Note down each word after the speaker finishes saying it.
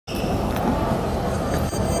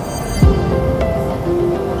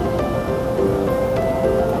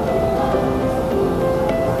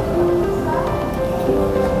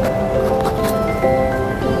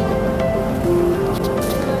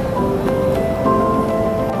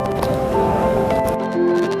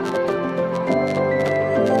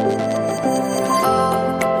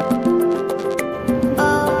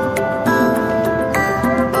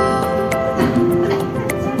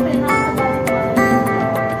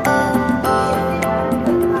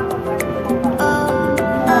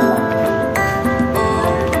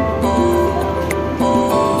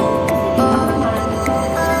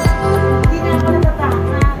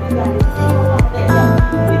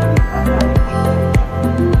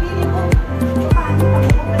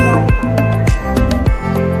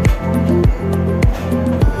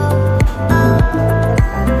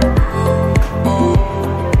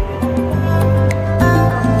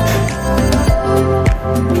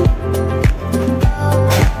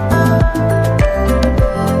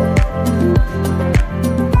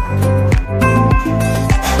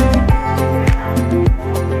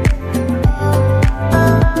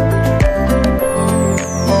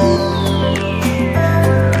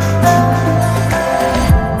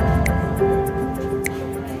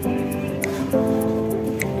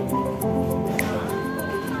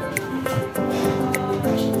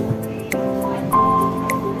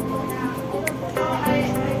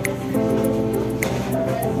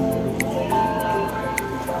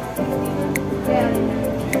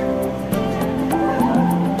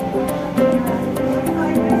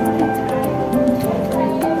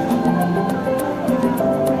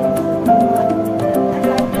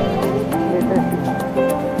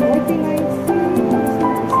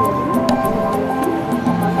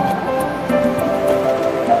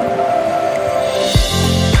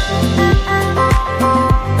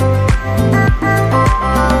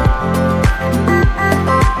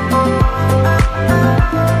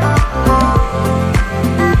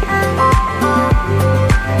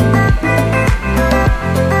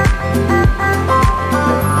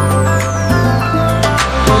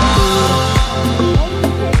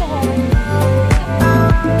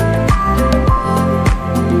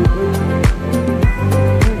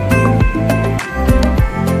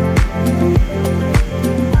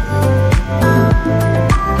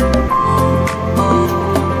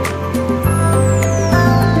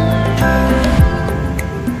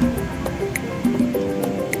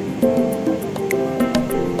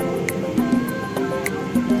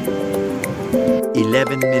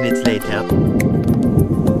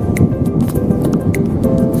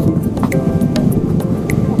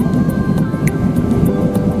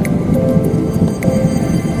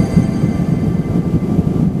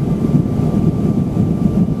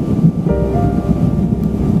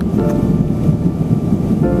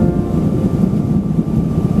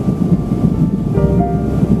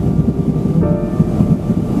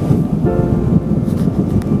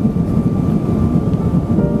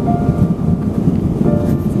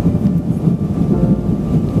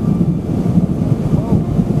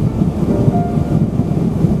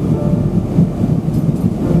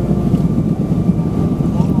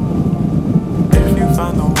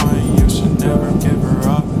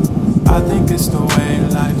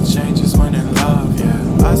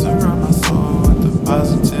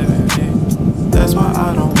positivity. That's why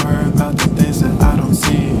I don't worry about the things that I don't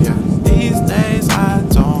see. Yeah. These days I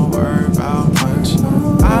don't worry about much.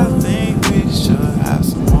 I think we should have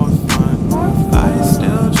some more fun. I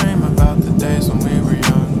still dream about the days when we were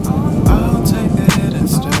young. I'll take a hit and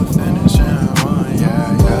still finish in one.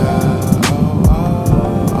 Yeah, yeah. Oh,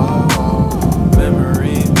 oh, oh, oh.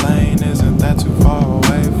 Memory lane isn't that too far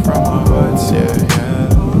away from our hearts. Yeah, yeah.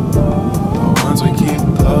 The ones we keep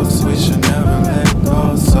close, we should never let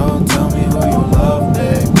go. So tell me who you love,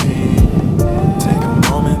 baby. Take a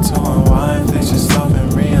moment to unwind, fix yourself and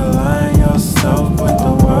realign yourself with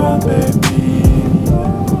the world, baby.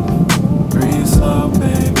 Breathe slow,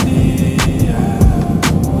 baby. Yeah.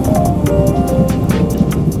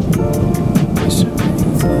 We should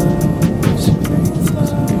breathe slow. We should breathe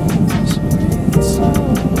slow. We should breathe slow.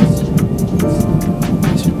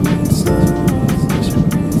 We should breathe slow. We should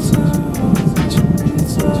breathe slow. We should breathe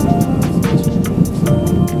slow. We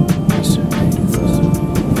should breathe slow. We should breathe slow.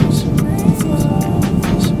 We should breathe slow.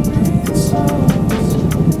 We should breathe slow.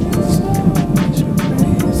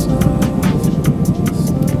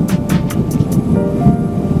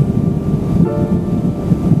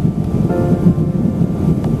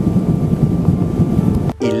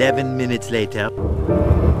 11 minutes later.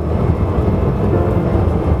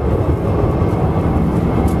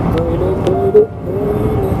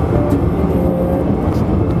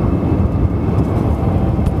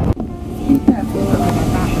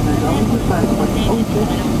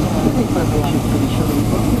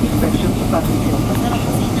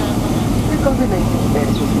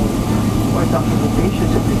 Or documentation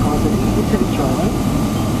of recovery is electronic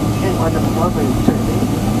and on the forward survey.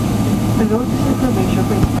 To note this information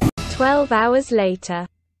for 12 hours later.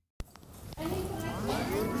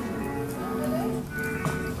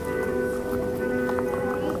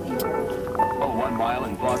 Oh, 1 mile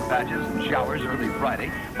in fog patches and showers early Friday,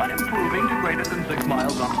 but improving to greater than 6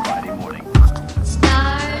 miles on Friday morning.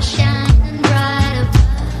 Stars shining bright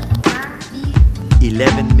above me.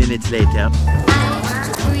 11 minutes later.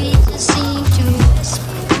 Breezes seem to whisper.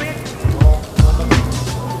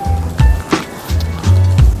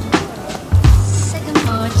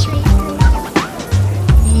 Sycamore tree.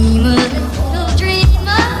 Dream a little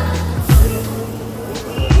dreamer.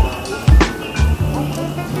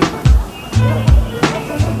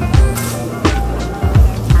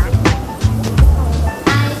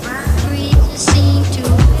 Breezes seem to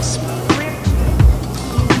whisper.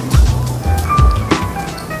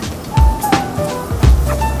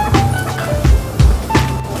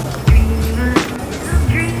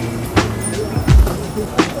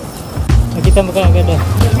 Nakita mo ka agad eh.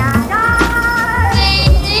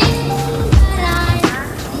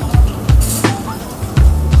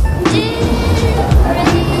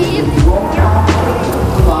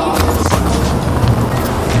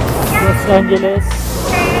 Los Angeles.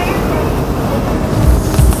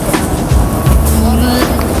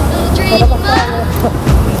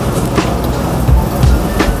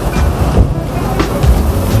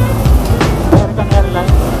 American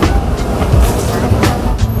Airlines.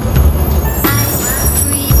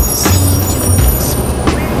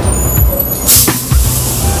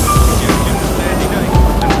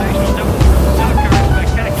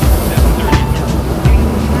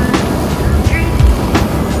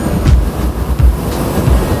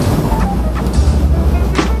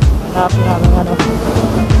 Hanapin namin ano,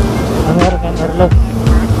 American Airlines.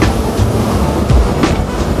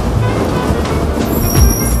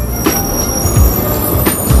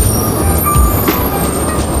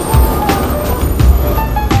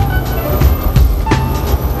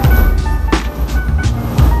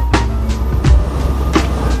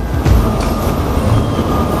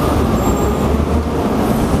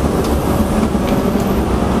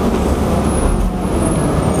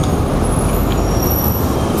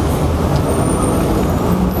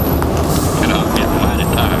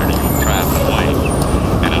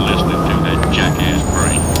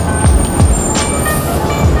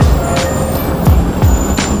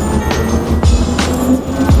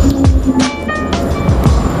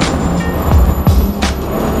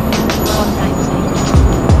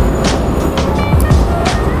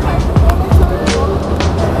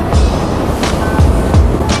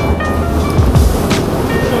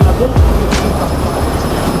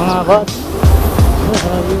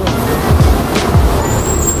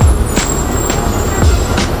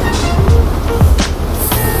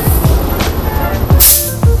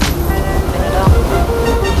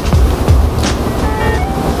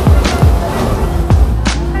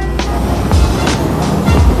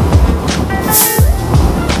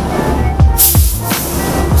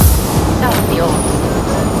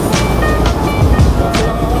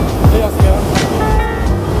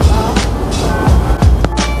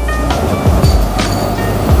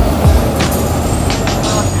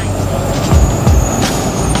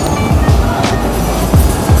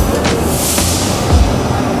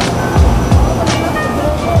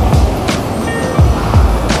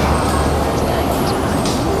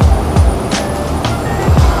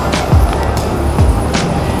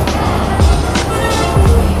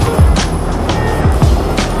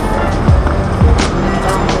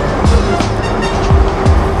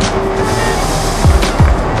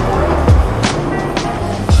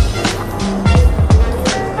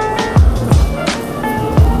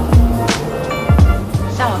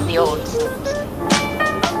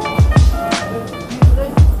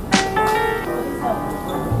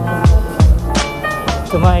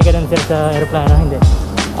 Sumakay ka dun sir sa aeroplano, hindi?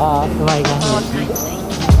 Sumakay ka, hindi.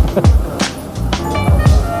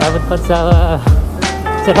 Dapat pa sa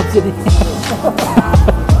Rhapsody.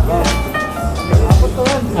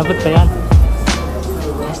 Abot pa yan.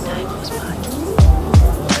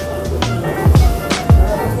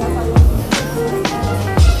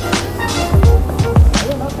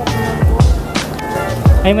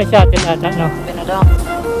 Ay, may shuttle ata, no?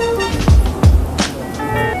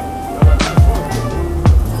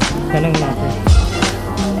 Tanong natin.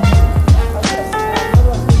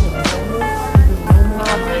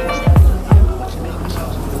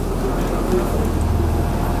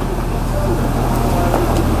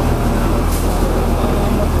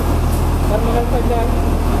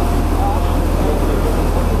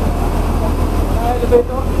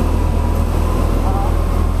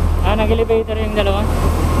 Nag-elevator yung dalawa.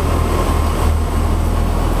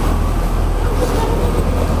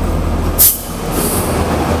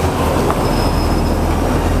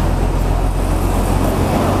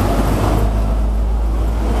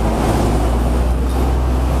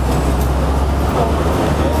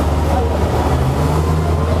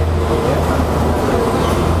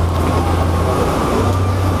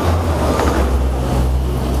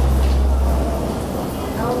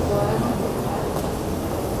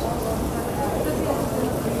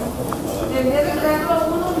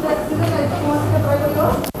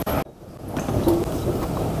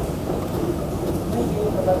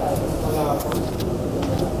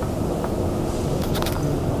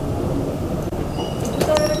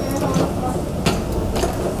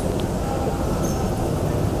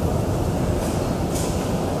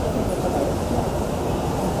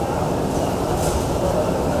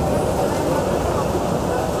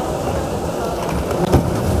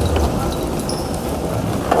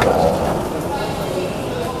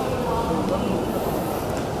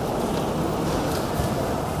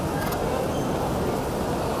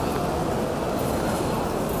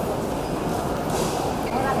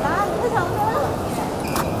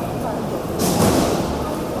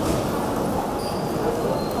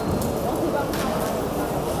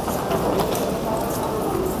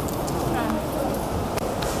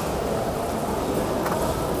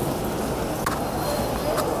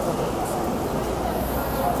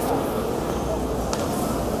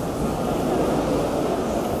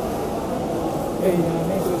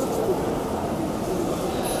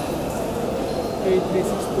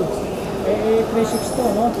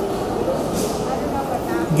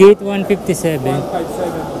 Gate 157. 157.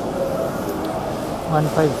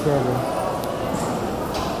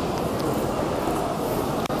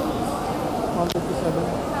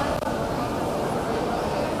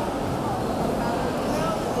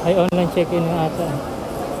 Ay, online check-in yung ata.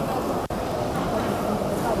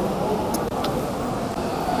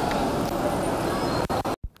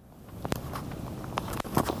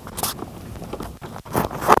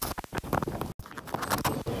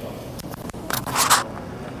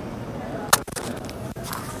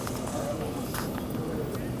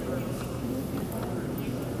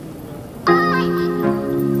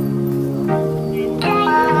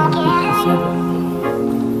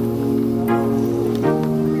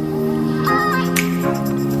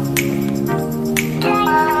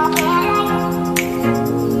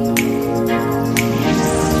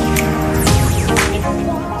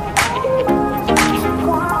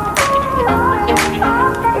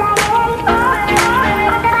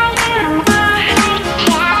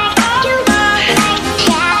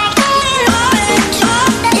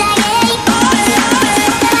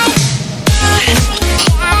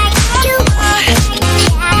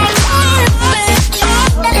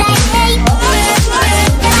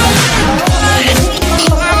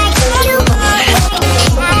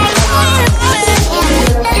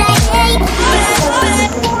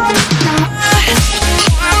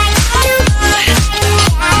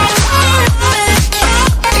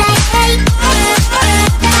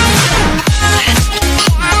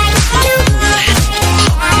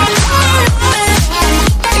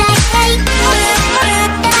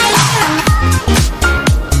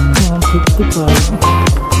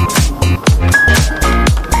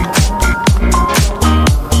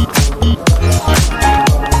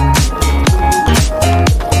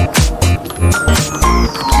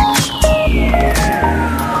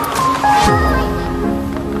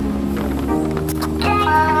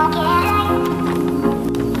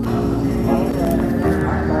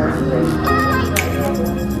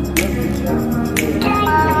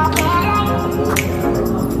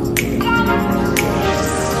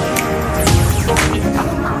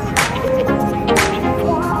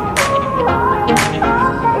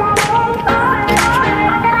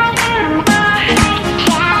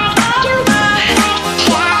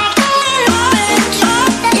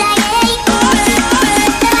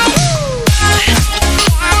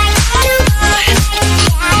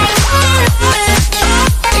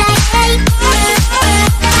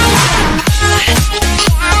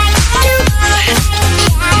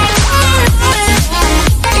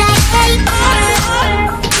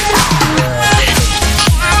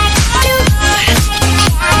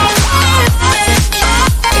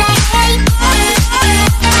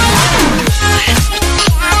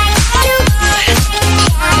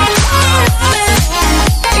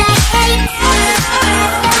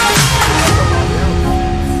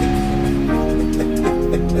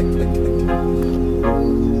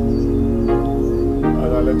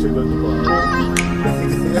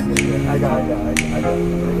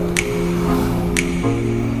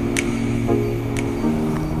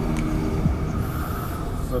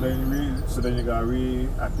 then you got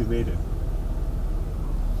reactivated.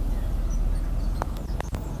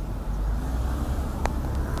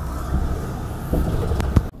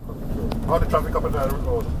 How the traffic up and down the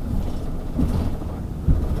road?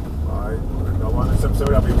 Alright, no one in some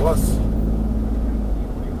area be worse.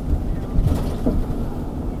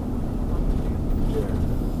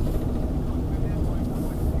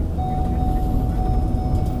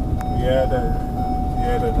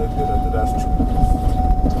 That's true.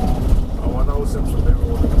 I wonder how Simpson they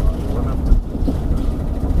roll it.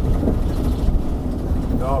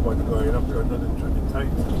 No, but going up here, nothing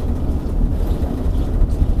tight.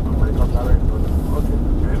 I might come down right. Okay,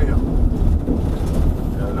 anyhow.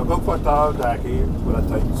 Yeah, look up for a tall tacky with a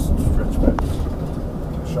tight stretch back.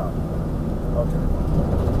 Shot. Okay.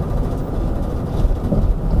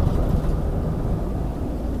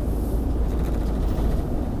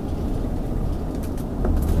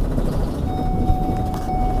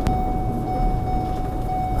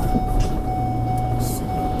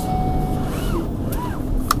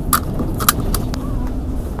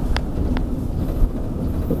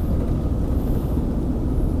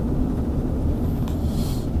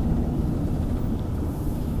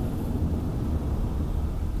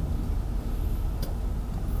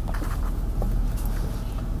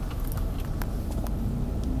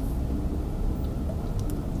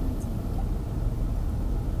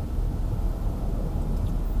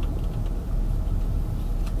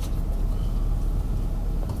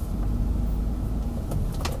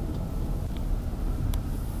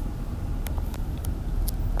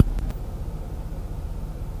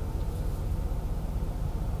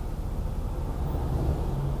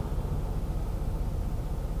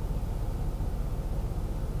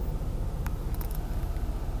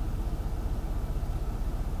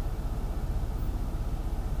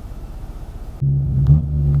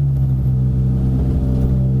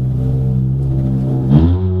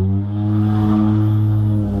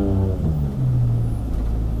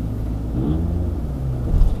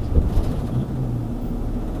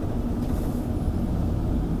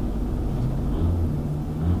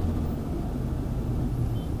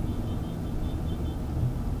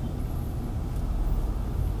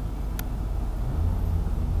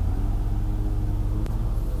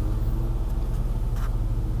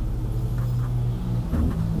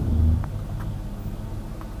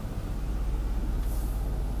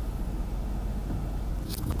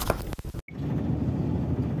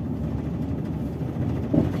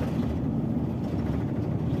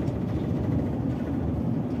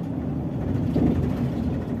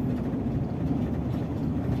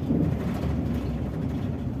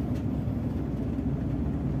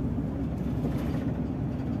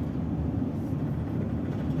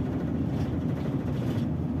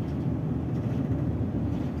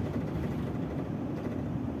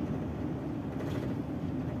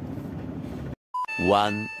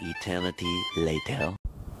 One eternity later.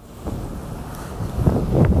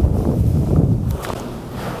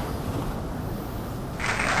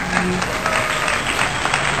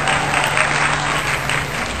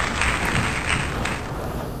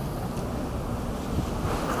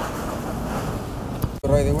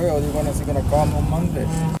 Right away, or you gonna come on Monday?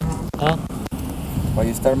 Huh? But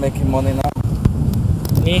you start making money now.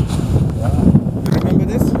 Me? Yeah. You remember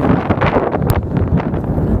this?